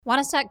Want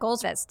to set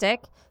goals that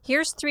stick?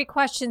 Here's 3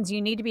 questions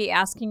you need to be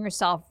asking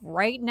yourself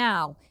right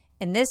now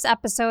in this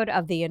episode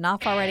of the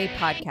Enough Already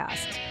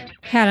podcast.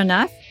 Had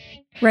enough?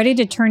 Ready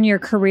to turn your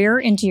career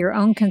into your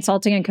own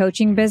consulting and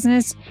coaching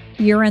business?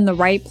 You're in the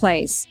right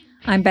place.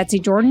 I'm Betsy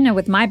Jordan, and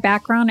with my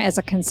background as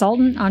a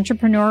consultant,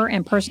 entrepreneur,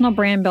 and personal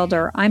brand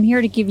builder, I'm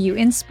here to give you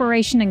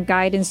inspiration and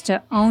guidance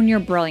to own your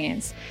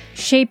brilliance,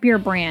 shape your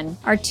brand,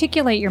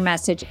 articulate your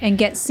message, and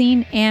get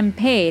seen and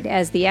paid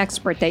as the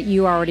expert that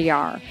you already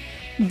are.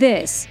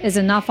 This is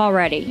Enough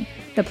Already,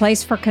 the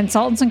place for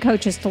consultants and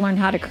coaches to learn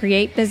how to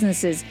create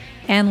businesses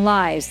and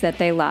lives that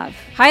they love.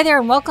 Hi there,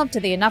 and welcome to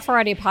the Enough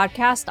Already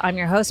podcast. I'm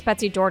your host,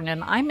 Betsy Jordan,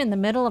 and I'm in the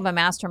middle of a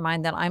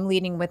mastermind that I'm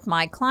leading with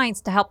my clients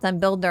to help them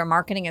build their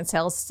marketing and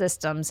sales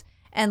systems.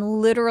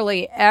 And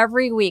literally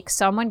every week,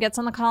 someone gets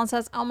on the call and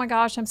says, "Oh my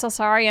gosh, I'm so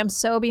sorry, I'm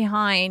so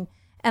behind."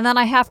 And then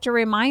I have to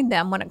remind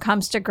them when it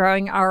comes to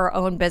growing our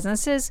own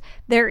businesses,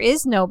 there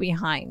is no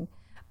behind.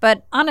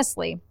 But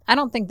honestly, I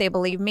don't think they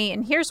believe me,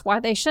 and here's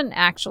why they shouldn't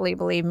actually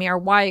believe me or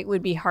why it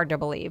would be hard to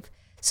believe.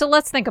 So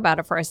let's think about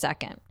it for a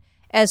second.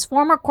 As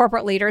former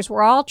corporate leaders,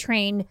 we're all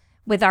trained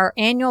with our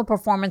annual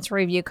performance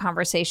review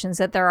conversations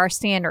that there are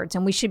standards,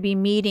 and we should be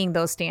meeting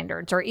those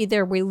standards, or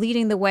either we're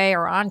leading the way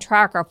or on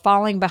track or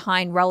falling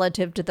behind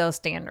relative to those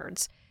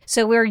standards.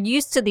 So we're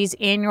used to these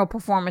annual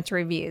performance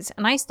reviews,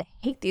 and I used to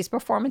hate these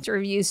performance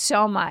reviews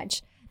so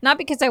much. Not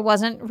because I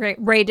wasn't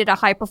rated a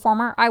high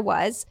performer, I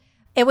was.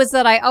 It was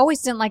that I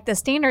always didn't like the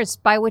standards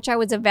by which I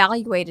was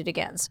evaluated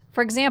against.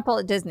 For example,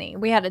 at Disney,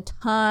 we had a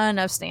ton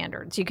of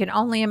standards. You can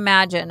only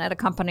imagine at a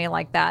company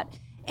like that.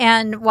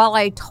 And while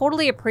I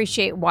totally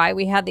appreciate why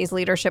we had these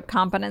leadership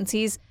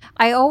competencies,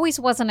 I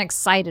always wasn't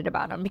excited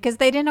about them because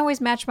they didn't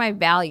always match my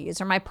values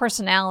or my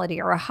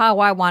personality or how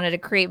I wanted to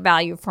create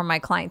value for my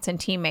clients and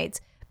teammates.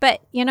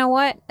 But you know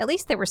what? At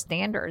least they were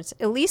standards.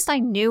 At least I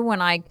knew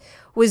when I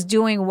was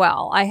doing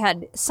well. I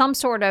had some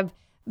sort of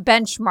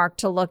benchmark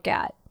to look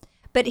at.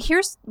 But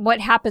here's what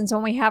happens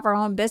when we have our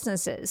own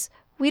businesses.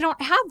 We don't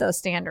have those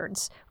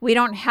standards. We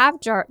don't have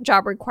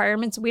job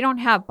requirements. We don't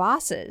have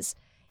bosses.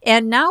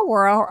 And now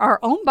we're our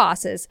own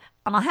bosses.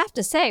 And I'll have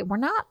to say, we're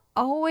not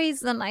always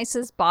the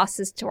nicest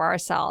bosses to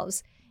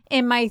ourselves.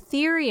 And my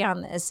theory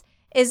on this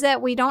is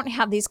that we don't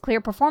have these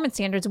clear performance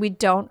standards. We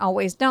don't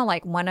always know,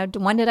 like,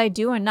 when did I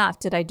do enough?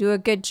 Did I do a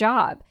good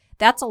job?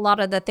 That's a lot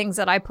of the things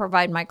that I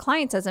provide my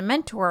clients as a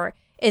mentor,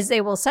 is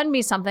they will send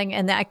me something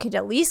and that I could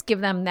at least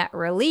give them that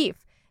relief.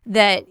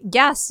 That,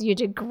 yes, you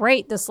did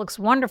great. This looks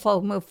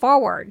wonderful. Move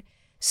forward.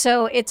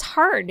 So it's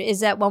hard is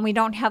that when we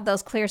don't have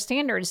those clear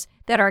standards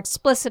that are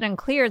explicit and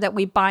clear that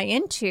we buy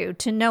into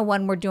to know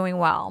when we're doing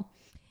well.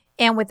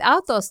 And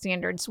without those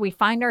standards, we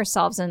find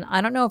ourselves, and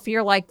I don't know if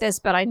you're like this,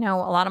 but I know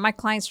a lot of my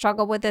clients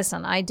struggle with this,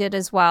 and I did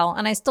as well,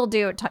 and I still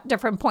do at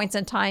different points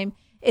in time,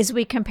 is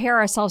we compare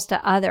ourselves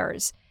to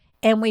others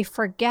and we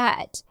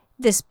forget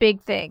this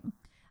big thing.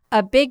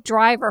 A big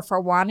driver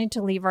for wanting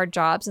to leave our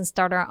jobs and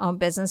start our own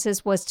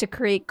businesses was to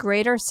create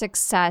greater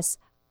success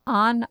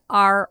on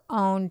our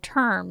own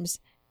terms.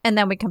 And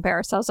then we compare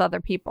ourselves to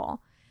other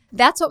people.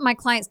 That's what my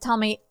clients tell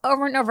me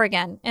over and over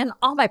again in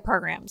all my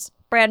programs.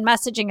 Brand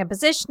messaging and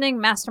positioning,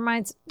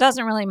 masterminds,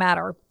 doesn't really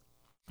matter.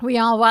 We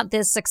all want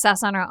this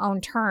success on our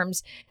own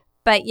terms,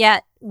 but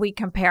yet we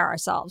compare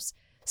ourselves.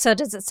 So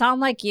does it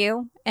sound like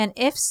you? And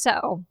if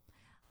so,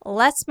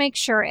 let's make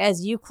sure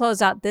as you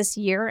close out this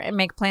year and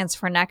make plans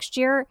for next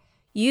year,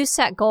 you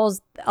set goals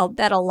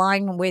that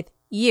align with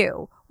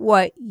you,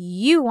 what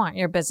you want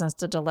your business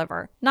to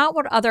deliver, not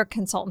what other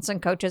consultants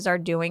and coaches are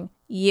doing,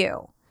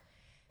 you.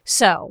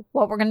 So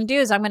what we're going to do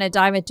is I'm going to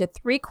dive into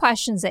 3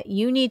 questions that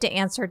you need to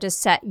answer to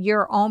set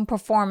your own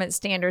performance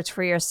standards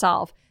for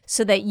yourself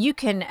so that you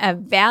can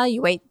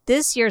evaluate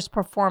this year's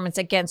performance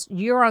against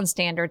your own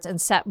standards and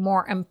set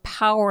more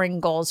empowering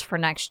goals for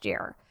next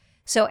year.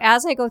 So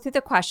as I go through the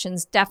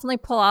questions, definitely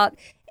pull out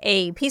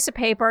a piece of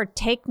paper,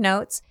 take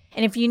notes.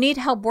 And if you need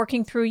help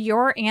working through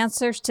your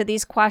answers to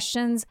these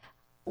questions,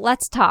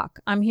 let's talk.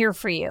 I'm here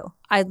for you.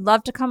 I'd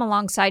love to come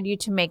alongside you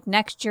to make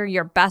next year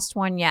your best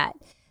one yet.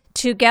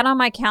 To get on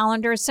my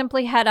calendar,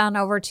 simply head on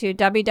over to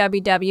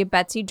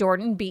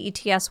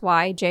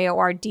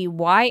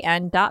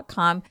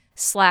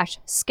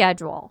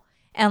www.betsyjordyn.com/schedule.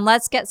 And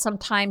let's get some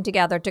time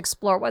together to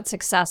explore what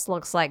success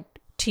looks like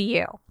to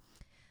you.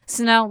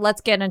 So now let's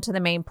get into the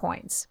main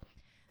points.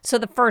 So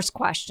the first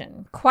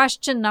question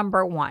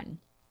number 1.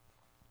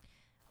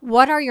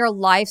 What are your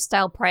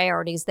lifestyle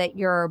priorities that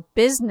your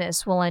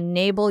business will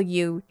enable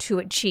you to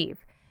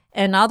achieve?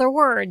 In other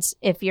words,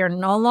 if you're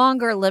no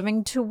longer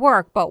living to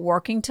work, but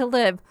working to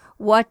live,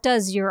 what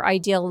does your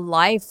ideal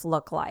life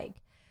look like?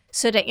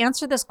 So to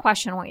answer this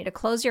question, I want you to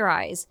close your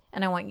eyes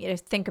and I want you to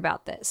think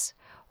about this.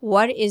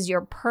 What is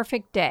your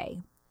perfect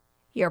day,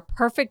 your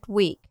perfect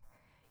week,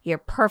 your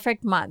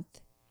perfect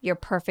month, your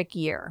perfect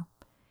year?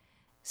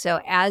 So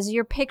as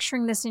you're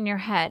picturing this in your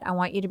head, I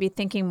want you to be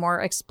thinking more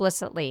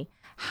explicitly.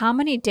 How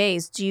many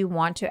days do you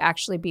want to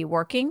actually be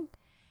working?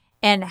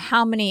 And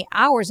how many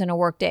hours in a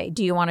workday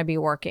do you want to be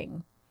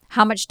working?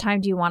 How much time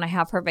do you want to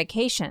have for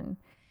vacation?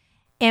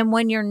 And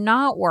when you're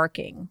not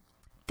working,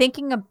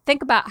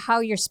 Think about how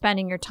you're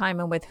spending your time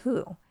and with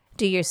who.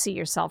 Do you see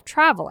yourself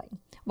traveling?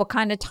 What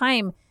kind of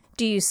time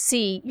do you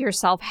see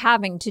yourself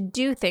having to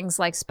do things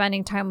like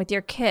spending time with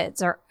your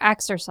kids or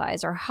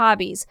exercise or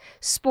hobbies,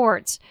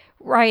 sports,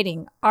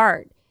 writing,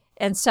 art,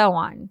 and so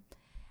on?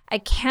 I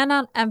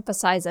cannot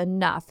emphasize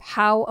enough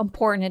how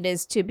important it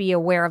is to be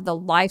aware of the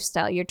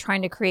lifestyle you're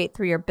trying to create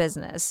through your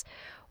business.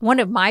 One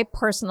of my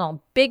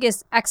personal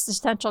biggest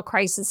existential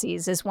crises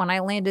is when I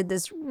landed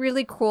this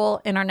really cool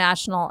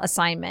international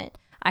assignment.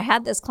 I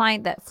had this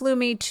client that flew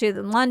me to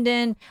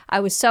London. I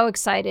was so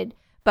excited,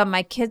 but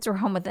my kids were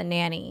home with a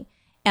nanny.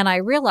 And I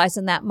realized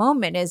in that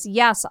moment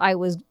yes, I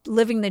was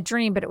living the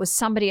dream, but it was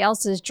somebody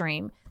else's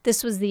dream.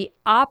 This was the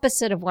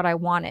opposite of what I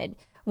wanted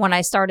when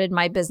I started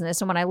my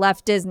business and when I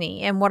left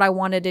Disney and what I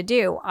wanted to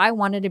do. I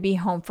wanted to be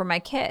home for my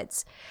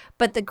kids.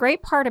 But the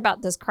great part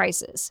about this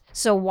crisis,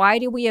 so why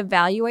do we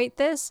evaluate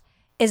this?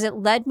 Is it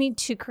led me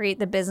to create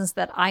the business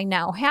that I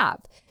now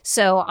have.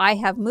 So I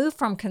have moved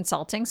from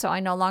consulting, so I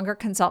no longer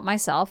consult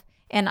myself,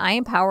 and I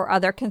empower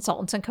other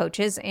consultants and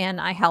coaches, and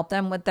I help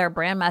them with their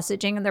brand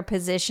messaging and their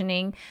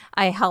positioning.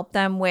 I help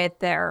them with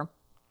their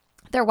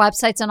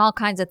websites and all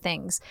kinds of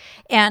things.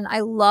 And I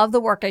love the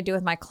work I do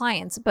with my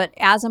clients, but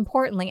as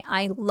importantly,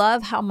 I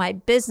love how my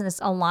business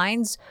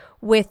aligns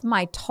with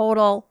my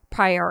total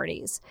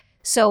priorities.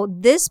 So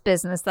this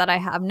business that I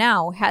have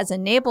now has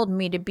enabled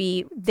me to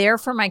be there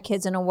for my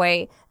kids in a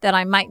way that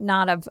I might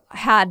not have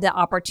had the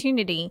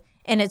opportunity.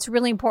 And it's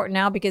really important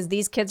now because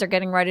these kids are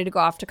getting ready to go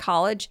off to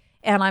college.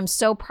 And I'm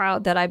so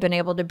proud that I've been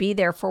able to be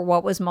there for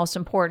what was most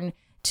important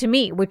to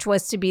me, which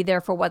was to be there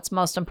for what's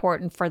most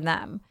important for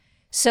them.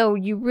 So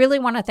you really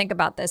want to think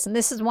about this. And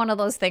this is one of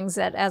those things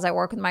that as I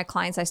work with my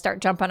clients, I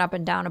start jumping up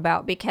and down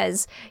about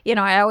because,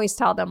 I always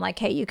tell them like,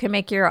 hey, you can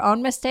make your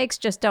own mistakes,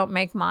 just don't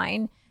make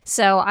mine.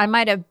 So I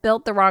might have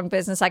built the wrong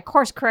business. I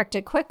course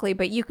corrected quickly,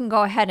 but you can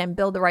go ahead and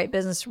build the right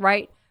business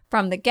right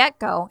from the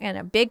get-go. And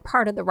a big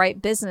part of the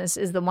right business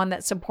is the one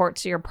that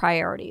supports your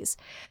priorities.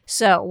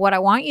 So what I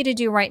want you to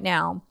do right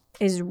now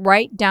is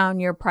write down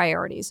your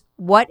priorities.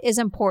 What is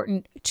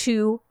important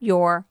to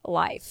your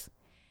life?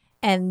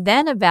 And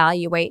then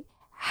evaluate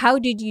how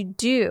did you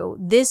do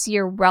this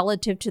year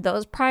relative to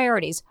those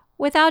priorities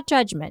without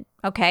judgment,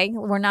 okay?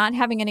 We're not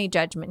having any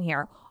judgment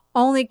here.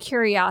 Only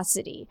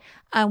curiosity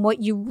on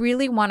what you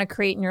really want to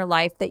create in your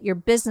life that your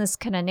business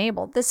can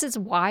enable. This is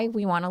why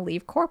we want to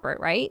leave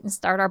corporate, right? And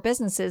start our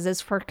businesses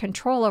is for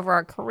control over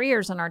our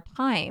careers and our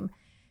time.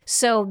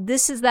 So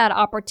this is that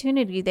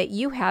opportunity that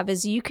you have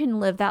is you can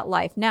live that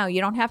life now.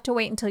 You don't have to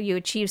wait until you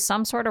achieve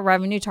some sort of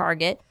revenue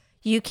target.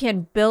 You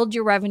can build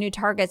your revenue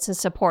targets to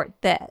support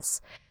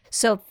this.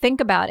 So think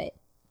about it.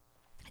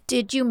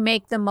 Did you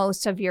make the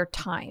most of your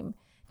time?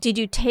 Did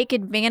you take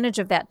advantage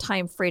of that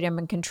time freedom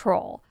and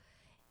control?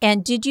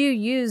 And did you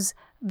use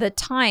the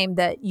time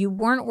that you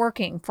weren't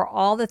working for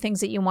all the things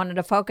that you wanted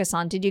to focus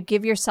on? Did you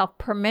give yourself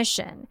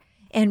permission?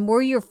 And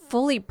were you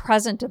fully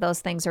present to those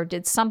things, or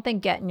did something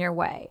get in your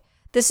way?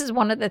 This is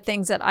one of the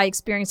things that I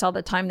experience all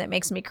the time that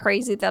makes me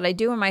crazy, that I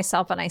do in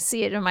myself, and I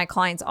see it in my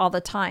clients all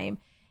the time,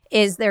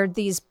 is there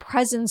these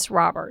presence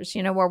robbers,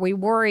 where we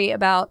worry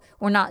about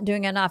we're not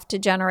doing enough to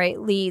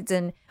generate leads,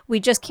 and we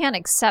just can't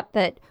accept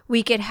that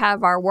we could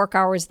have our work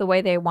hours the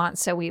way they want.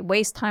 So we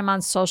waste time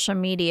on social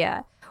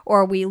media,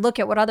 or we look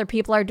at what other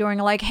people are doing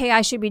like, hey,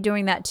 I should be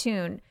doing that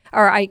too,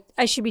 or I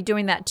should be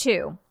doing that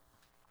too.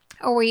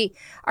 Or we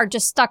are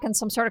just stuck in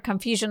some sort of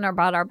confusion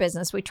about our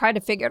business. We try to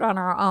figure it on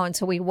our own,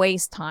 so we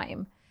waste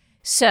time.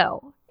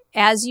 So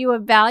as you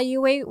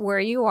evaluate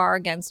where you are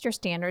against your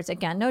standards,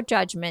 again, no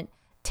judgment,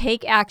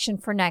 take action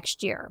for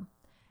next year.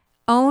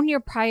 Own your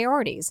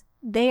priorities.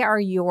 They are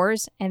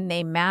yours and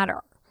they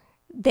matter.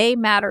 They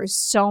matter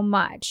so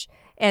much.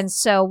 And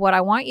so what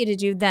I want you to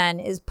do then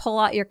is pull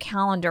out your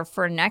calendar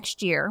for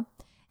next year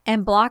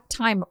and block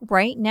time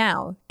right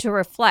now to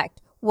reflect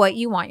what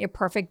you want your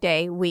perfect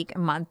day, week,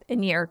 month,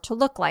 and year to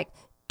look like.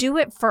 Do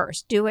it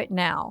first. Do it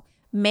now.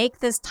 Make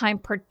this time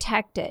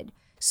protected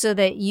so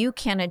that you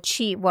can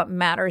achieve what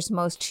matters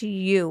most to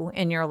you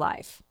in your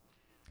life.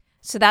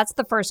 So that's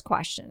the first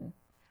question.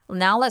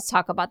 Now let's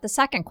talk about the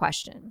second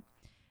question.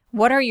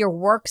 What are your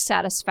work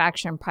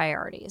satisfaction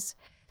priorities?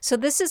 So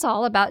this is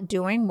all about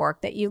doing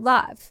work that you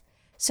love.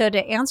 So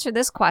to answer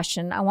this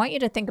question, I want you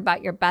to think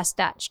about your best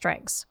at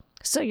strengths.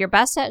 So your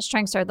best at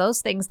strengths are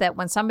those things that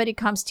when somebody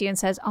comes to you and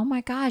says, oh my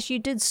gosh, you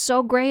did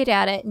so great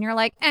at it, and you're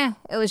like,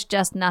 it was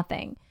just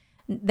nothing.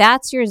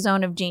 That's your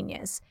zone of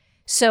genius.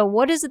 So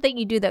what is it that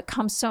you do that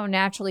comes so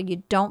naturally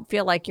you don't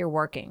feel like you're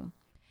working?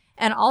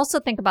 And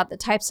also think about the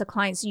types of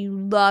clients you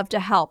love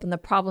to help and the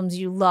problems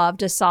you love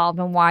to solve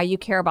and why you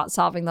care about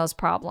solving those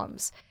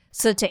problems.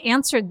 So to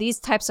answer these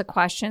types of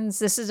questions,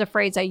 this is a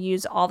phrase I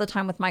use all the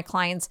time with my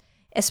clients,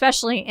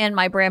 especially in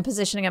my brand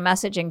positioning and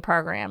messaging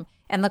program.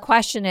 And the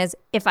question is,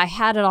 if I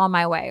had it all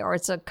my way, or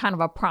it's a kind of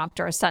a prompt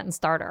or a sentence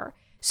starter.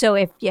 So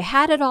if you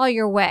had it all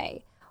your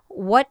way,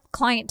 what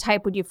client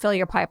type would you fill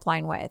your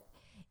pipeline with?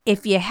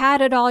 If you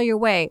had it all your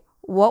way,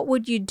 what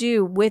would you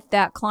do with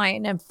that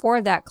client and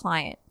for that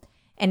client?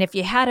 And if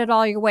you had it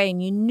all your way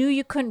and you knew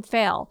you couldn't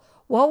fail,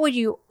 What would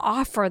you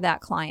offer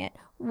that client?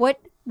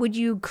 What would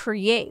you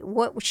create?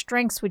 What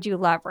strengths would you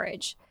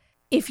leverage?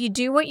 If you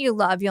do what you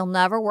love, you'll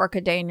never work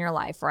a day in your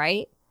life,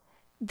 right?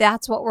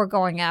 That's what we're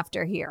going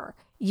after here.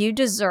 You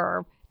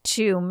deserve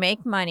to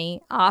make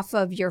money off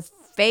of your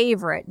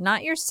favorite,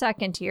 not your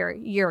second tier,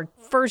 your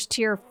first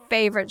tier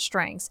favorite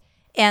strengths.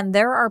 And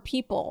there are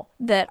people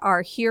that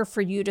are here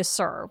for you to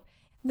serve.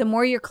 The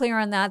more you're clear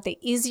on that, the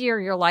easier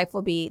your life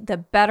will be, the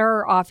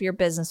better off your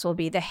business will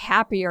be, the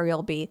happier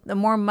you'll be, the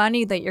more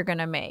money that you're going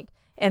to make,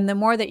 and the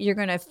more that you're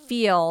going to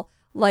feel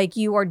like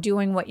you are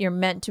doing what you're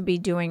meant to be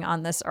doing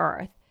on this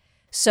earth.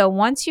 So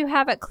once you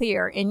have it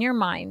clear in your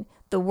mind,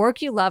 the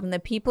work you love and the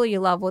people you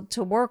love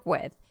to work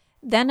with,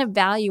 then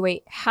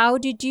evaluate, how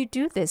did you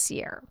do this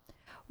year?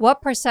 What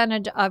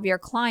percentage of your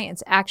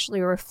clients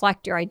actually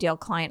reflect your ideal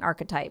client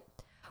archetype?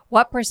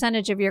 What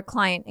percentage of your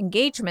client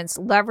engagements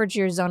leverage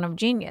your zone of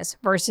genius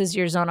versus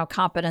your zone of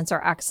competence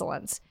or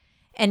excellence?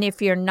 And if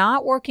you're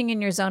not working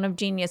in your zone of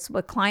genius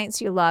with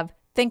clients you love,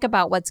 think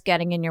about what's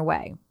getting in your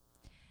way.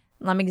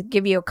 Let me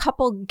give you a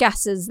couple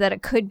guesses that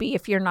it could be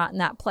if you're not in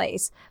that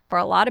place. For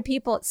a lot of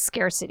people, it's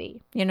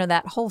scarcity.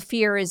 That whole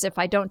fear is, if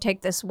I don't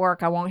take this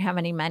work, I won't have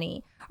any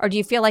money. Or do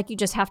you feel like you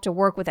just have to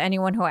work with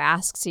anyone who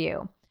asks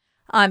you?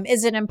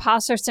 Is it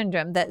imposter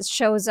syndrome that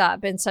shows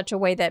up in such a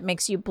way that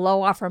makes you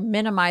blow off or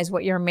minimize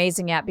what you're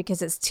amazing at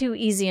because it's too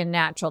easy and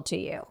natural to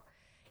you?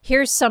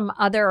 Here's some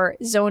other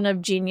zone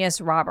of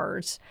genius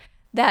robbers.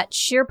 That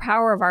sheer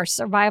power of our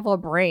survival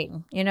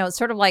brain. It's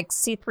sort of like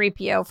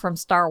C-3PO from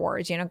Star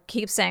Wars,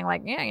 keeps saying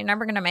like, yeah, you're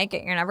never going to make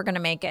it. You're never going to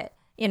make it.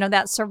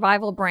 That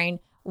survival brain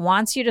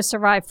wants you to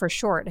survive for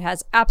short. It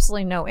has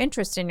absolutely no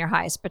interest in your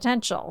highest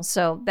potential.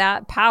 So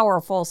that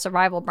powerful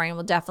survival brain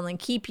will definitely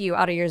keep you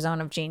out of your zone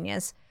of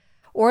genius.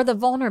 Or the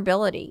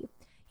vulnerability.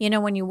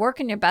 When you work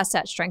in your best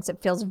at strengths,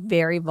 it feels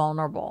very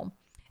vulnerable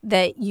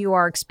that you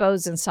are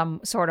exposed in some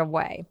sort of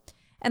way.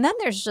 And then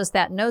there's just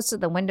that nose to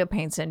the window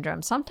pane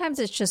syndrome. Sometimes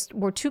it's just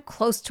we're too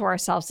close to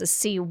ourselves to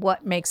see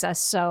what makes us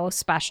so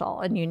special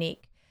and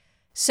unique.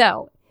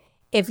 So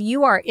if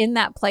you are in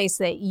that place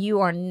that you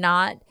are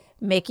not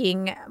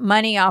making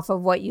money off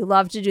of what you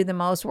love to do the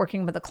most,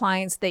 working with the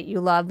clients that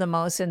you love the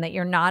most, and that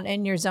you're not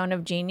in your zone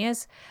of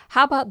genius,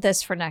 how about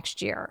this for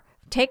next year?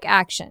 Take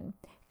action.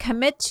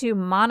 Commit to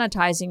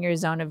monetizing your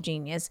zone of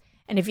genius.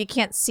 And if you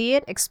can't see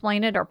it,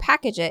 explain it, or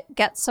package it,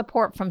 get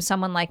support from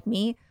someone like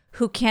me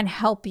who can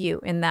help you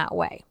in that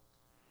way.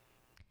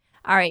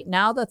 All right,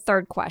 now the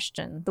third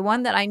question, the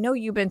one that I know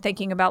you've been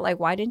thinking about, like,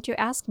 why didn't you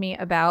ask me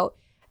about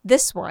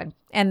this one?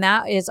 And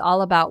that is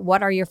all about,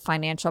 what are your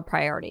financial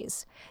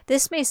priorities?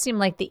 This may seem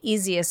like the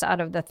easiest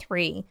out of the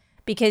three,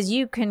 because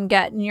you can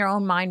get in your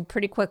own mind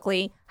pretty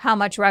quickly how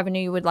much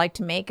revenue you would like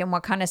to make and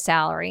what kind of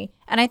salary.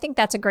 And I think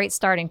that's a great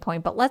starting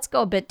point, but let's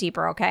go a bit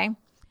deeper, okay?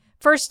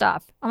 First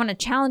off, I want to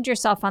challenge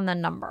yourself on the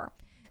number.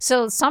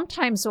 So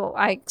sometimes what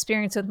I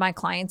experience with my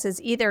clients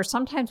is either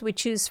sometimes we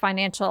choose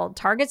financial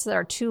targets that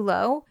are too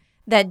low,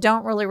 that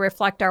don't really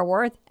reflect our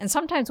worth. And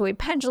sometimes we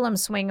pendulum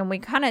swing and we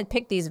kind of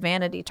pick these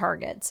vanity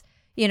targets,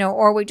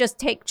 or we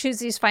just choose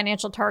these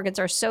financial targets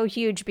are so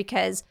huge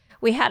because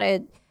we had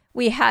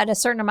a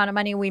certain amount of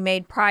money we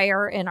made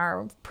prior in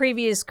our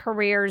previous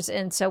careers.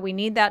 And so we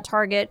need that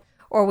target,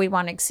 or we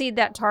want to exceed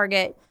that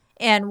target.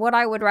 And what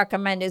I would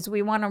recommend is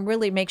we want to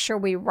really make sure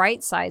we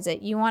right size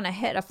it. You want to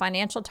hit a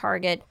financial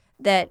target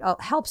that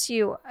helps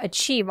you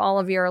achieve all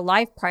of your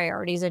life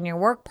priorities and your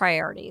work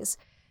priorities.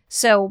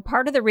 So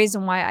part of the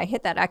reason why I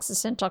hit that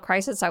existential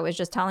crisis I was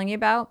just telling you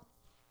about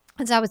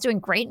is I was doing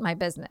great in my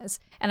business,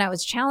 and I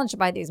was challenged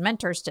by these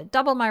mentors to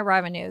double my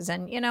revenues.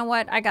 And you know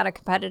what? I got a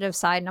competitive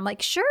side, and I'm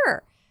like,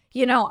 sure,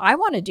 I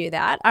want to do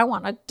that. I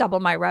want to double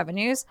my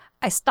revenues.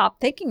 I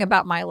stopped thinking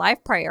about my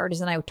life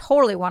priorities and I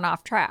totally went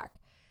off track.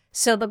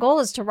 So the goal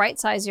is to right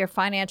size your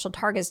financial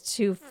targets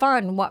to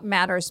fund what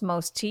matters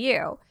most to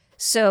you.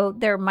 So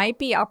there might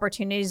be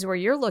opportunities where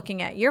you're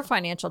looking at your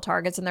financial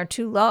targets and they're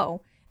too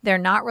low. They're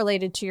not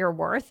related to your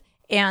worth,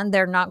 and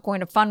they're not going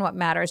to fund what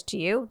matters to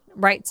you.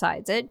 Right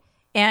size it.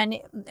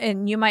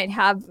 And you might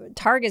have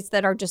targets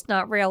that are just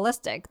not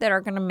realistic, that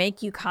are going to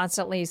make you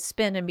constantly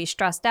spin and be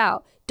stressed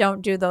out.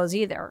 Don't do those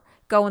either.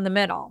 Go in the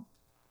middle.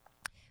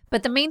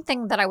 But the main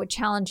thing that I would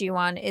challenge you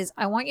on is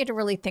I want you to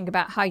really think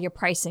about how you're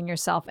pricing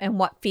yourself and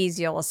what fees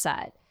you'll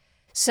set.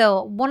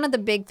 So one of the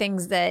big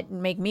things that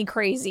make me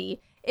crazy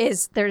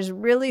is there's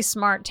really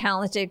smart,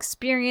 talented,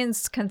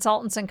 experienced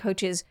consultants and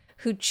coaches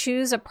who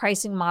choose a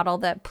pricing model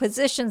that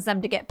positions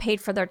them to get paid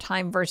for their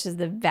time versus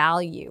the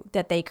value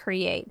that they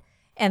create.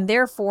 And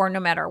therefore, no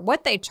matter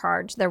what they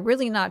charge, they're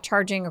really not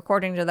charging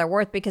according to their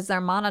worth because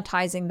they're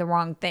monetizing the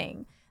wrong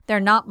thing. They're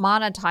not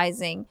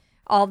monetizing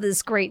all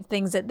these great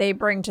things that they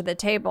bring to the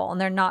table, and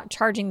they're not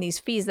charging these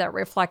fees that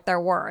reflect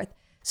their worth.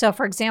 So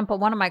for example,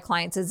 one of my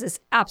clients is this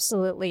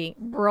absolutely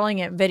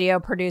brilliant video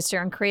producer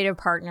and creative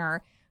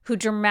partner who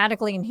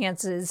dramatically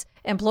enhances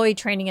employee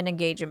training and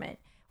engagement.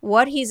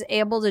 What he's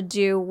able to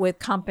do with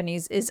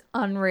companies is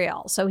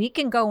unreal. So he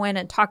can go in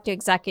and talk to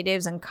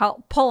executives and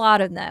pull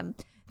out of them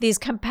these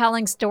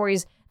compelling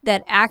stories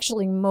that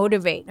actually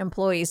motivate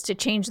employees to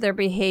change their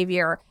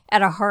behavior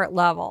at a heart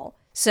level.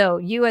 So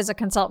you as a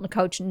consultant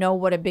coach know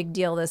what a big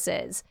deal this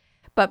is.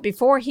 But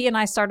before he and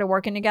I started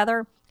working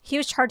together, he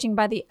was charging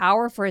by the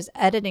hour for his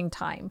editing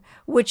time,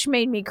 which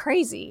made me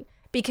crazy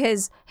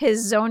because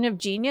his zone of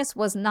genius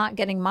was not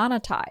getting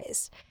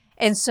monetized.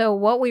 And so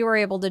what we were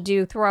able to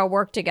do through our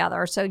work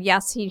together, so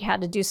yes, he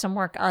had to do some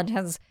work on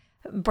his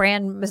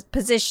brand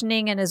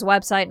positioning and his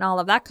website and all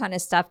of that kind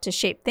of stuff to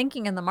shape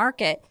thinking in the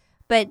market.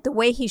 But the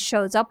way he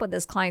shows up with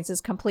his clients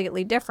is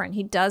completely different.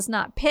 He does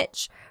not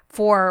pitch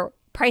for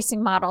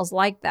pricing models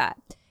like that.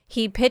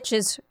 He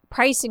pitches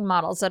pricing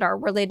models that are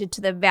related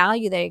to the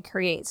value that he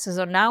creates.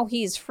 So now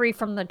he's free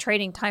from the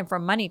trading time for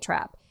money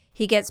trap.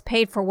 He gets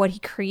paid for what he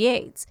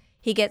creates.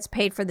 He gets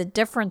paid for the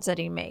difference that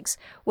he makes,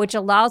 which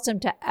allows him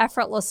to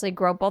effortlessly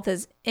grow both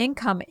his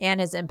income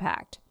and his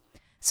impact.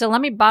 So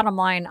let me bottom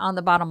line on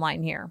the bottom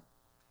line here.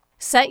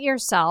 Set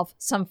yourself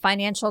some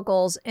financial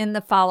goals in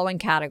the following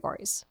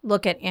categories.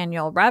 Look at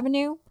annual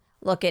revenue,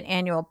 look at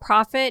annual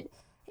profit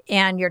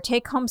and your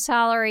take-home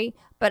salary,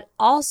 but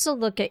also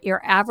look at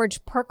your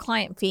average per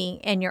client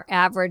fee and your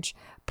average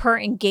per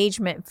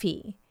engagement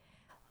fee.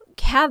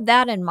 Have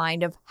that in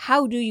mind of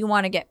how do you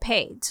want to get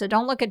paid. So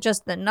don't look at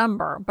just the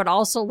number, but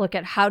also look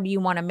at how do you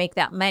want to make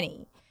that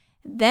money.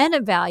 Then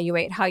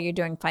evaluate how you're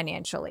doing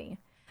financially.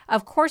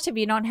 Of course, if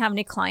you don't have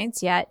any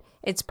clients yet,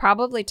 it's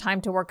probably time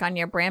to work on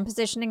your brand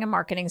positioning and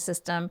marketing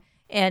system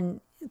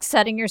and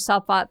setting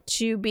yourself up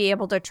to be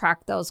able to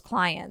attract those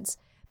clients.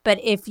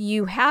 But if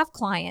you have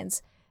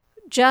clients,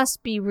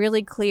 just be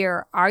really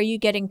clear. Are you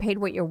getting paid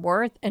what you're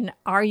worth? And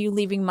are you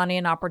leaving money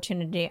and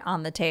opportunity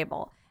on the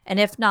table? And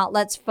if not,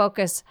 let's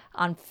focus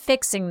on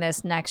fixing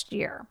this next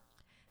year.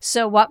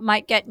 So what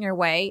might get in your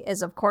way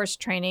is, of course,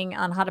 training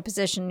on how to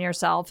position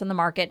yourself in the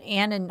market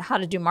and in how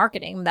to do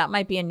marketing. That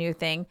might be a new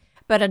thing.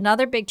 But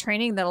another big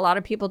training that a lot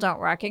of people don't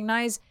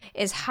recognize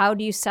is how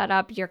do you set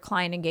up your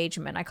client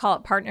engagement? I call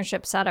it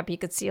partnership setup. You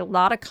could see a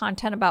lot of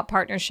content about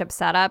partnership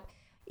setup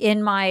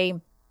on my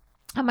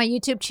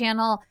YouTube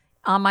channel,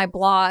 on my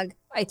blog.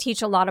 I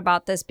teach a lot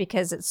about this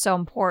because it's so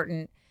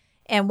important.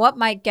 And what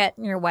might get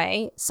in your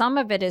way, some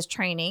of it is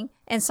training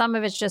and some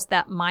of it's just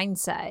that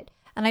mindset.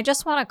 And I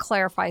just want to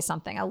clarify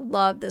something. I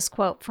love this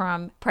quote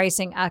from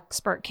pricing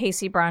expert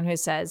Casey Brown, who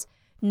says,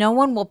 "No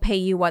one will pay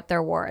you what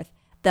they're worth.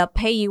 They'll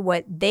pay you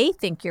what they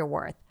think you're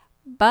worth,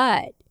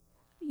 but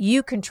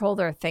you control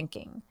their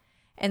thinking."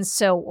 And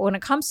so when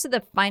it comes to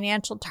the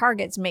financial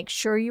targets, make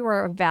sure you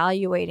are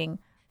evaluating.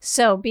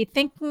 So be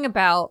thinking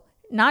about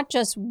not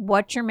just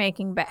what you're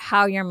making, but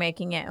how you're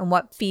making it and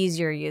what fees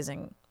you're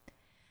using.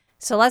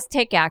 So let's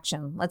take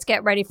action. Let's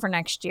get ready for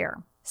next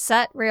year.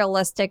 Set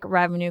realistic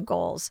revenue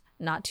goals.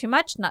 Not too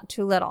much, not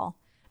too little.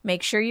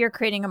 Make sure you're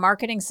creating a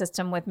marketing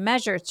system with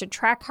measures to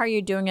track how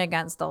you're doing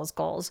against those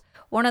goals.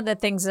 One of the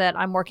things that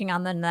I'm working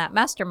on in that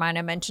mastermind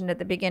I mentioned at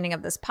the beginning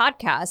of this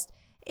podcast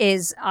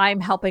is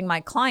I'm helping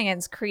my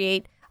clients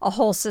create a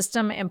whole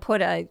system and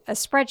put a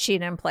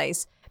spreadsheet in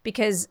place,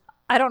 because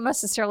I don't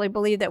necessarily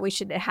believe that we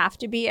should have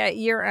to be at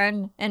year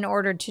end in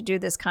order to do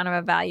this kind of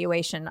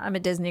evaluation. I'm a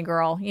Disney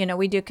girl.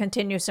 We do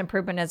continuous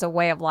improvement as a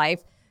way of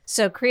life.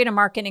 So create a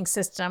marketing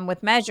system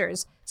with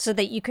measures so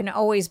that you can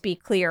always be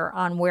clear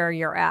on where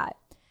you're at.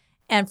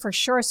 And for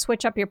sure,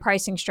 switch up your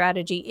pricing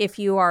strategy if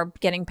you are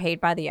getting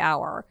paid by the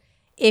hour.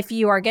 If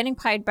you are getting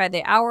paid by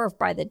the hour or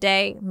by the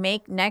day,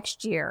 make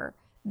next year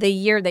the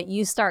year that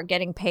you start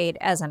getting paid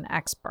as an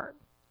expert.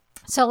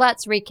 So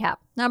let's recap.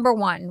 Number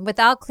one,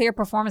 without clear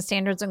performance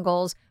standards and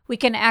goals, we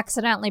can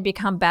accidentally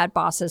become bad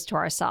bosses to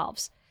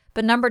ourselves.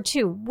 But number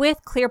two,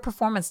 with clear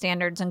performance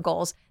standards and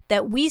goals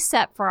that we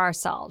set for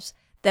ourselves,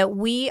 that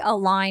we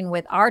align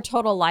with our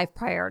total life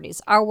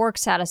priorities, our work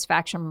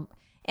satisfaction,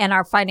 and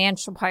our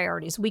financial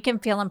priorities, we can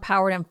feel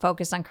empowered and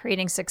focused on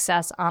creating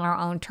success on our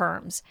own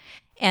terms.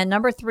 And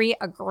number three,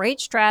 a great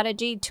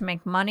strategy to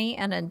make money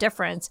and a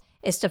difference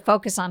is to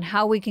focus on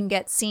how we can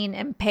get seen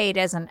and paid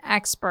as an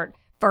expert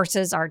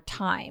versus our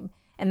time.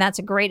 And that's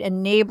a great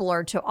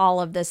enabler to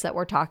all of this that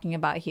we're talking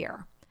about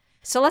here.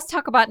 So let's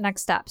talk about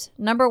next steps.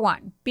 Number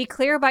one, be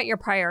clear about your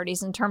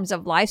priorities in terms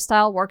of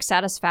lifestyle, work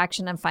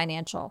satisfaction, and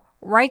financial.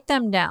 Write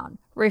them down,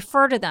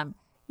 refer to them,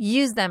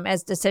 use them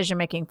as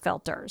decision-making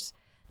filters.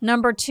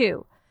 Number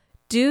two,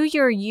 do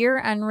your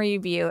year-end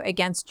review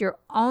against your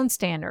own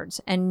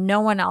standards and no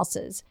one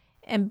else's.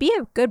 And be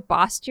a good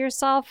boss to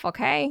yourself,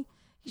 okay?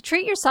 You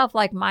treat yourself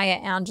like Maya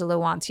Angelou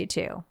wants you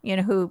to.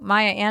 Who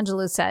Maya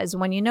Angelou says,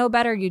 when you know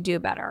better, you do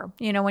better.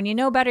 When you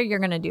know better, you're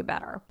going to do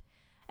better.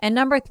 And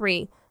number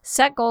three,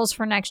 set goals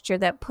for next year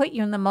that put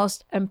you in the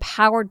most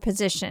empowered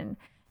position.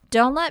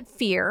 Don't let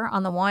fear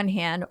on the one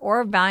hand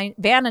or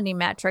vanity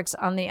metrics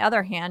on the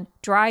other hand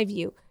drive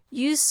you.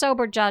 Use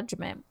sober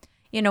judgment.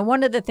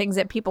 One of the things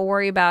that people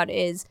worry about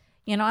is,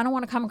 I don't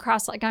want to come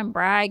across like I'm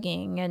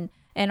bragging and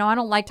I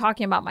don't like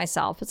talking about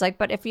myself. It's like,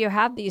 but if you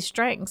have these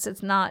strengths,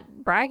 it's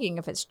not bragging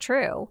if it's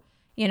true.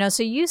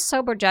 So use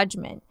sober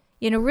judgment.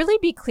 Really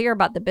be clear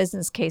about the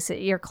business case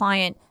that your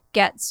client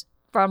gets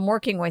from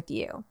working with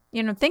you.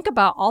 think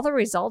about all the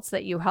results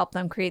that you help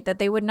them create that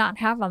they would not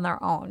have on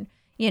their own,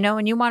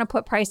 and you want to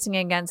put pricing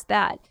against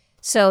that.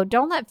 So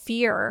don't let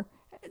fear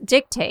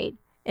dictate,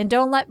 and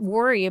don't let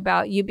worry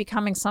about you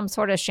becoming some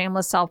sort of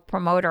shameless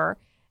self-promoter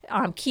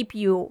keep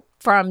you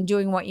from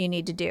doing what you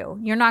need to do.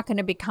 You're not going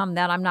to become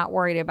that. I'm not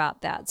worried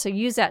about that. So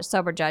use that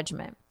sober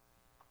judgment.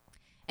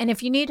 And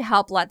if you need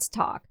help, let's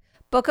talk.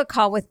 Book a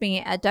call with me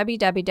at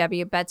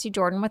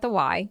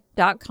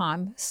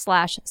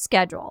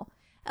www.betsyjordanwithay.com/schedule.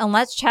 And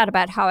let's chat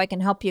about how I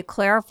can help you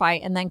clarify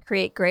and then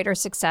create greater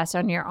success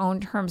on your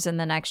own terms in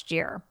the next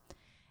year.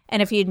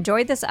 And if you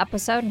enjoyed this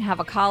episode and have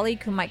a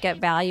colleague who might get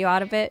value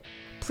out of it,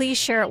 please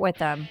share it with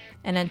them.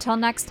 And until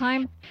next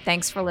time,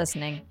 thanks for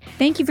listening.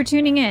 Thank you for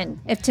tuning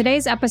in. If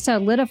today's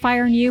episode lit a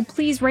fire in you,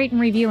 please rate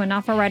and review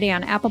Enough Already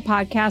on Apple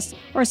Podcasts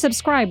or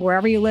subscribe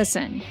wherever you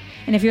listen.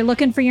 And if you're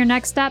looking for your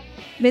next step,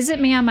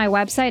 visit me on my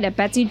website at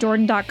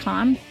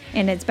betsyjordan.com,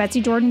 and it's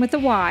Betsy Jordan with a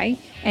Y,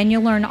 and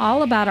you'll learn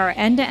all about our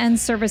end-to-end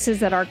services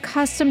that are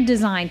custom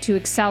designed to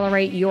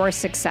accelerate your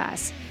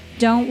success.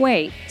 Don't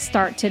wait.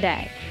 Start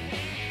today.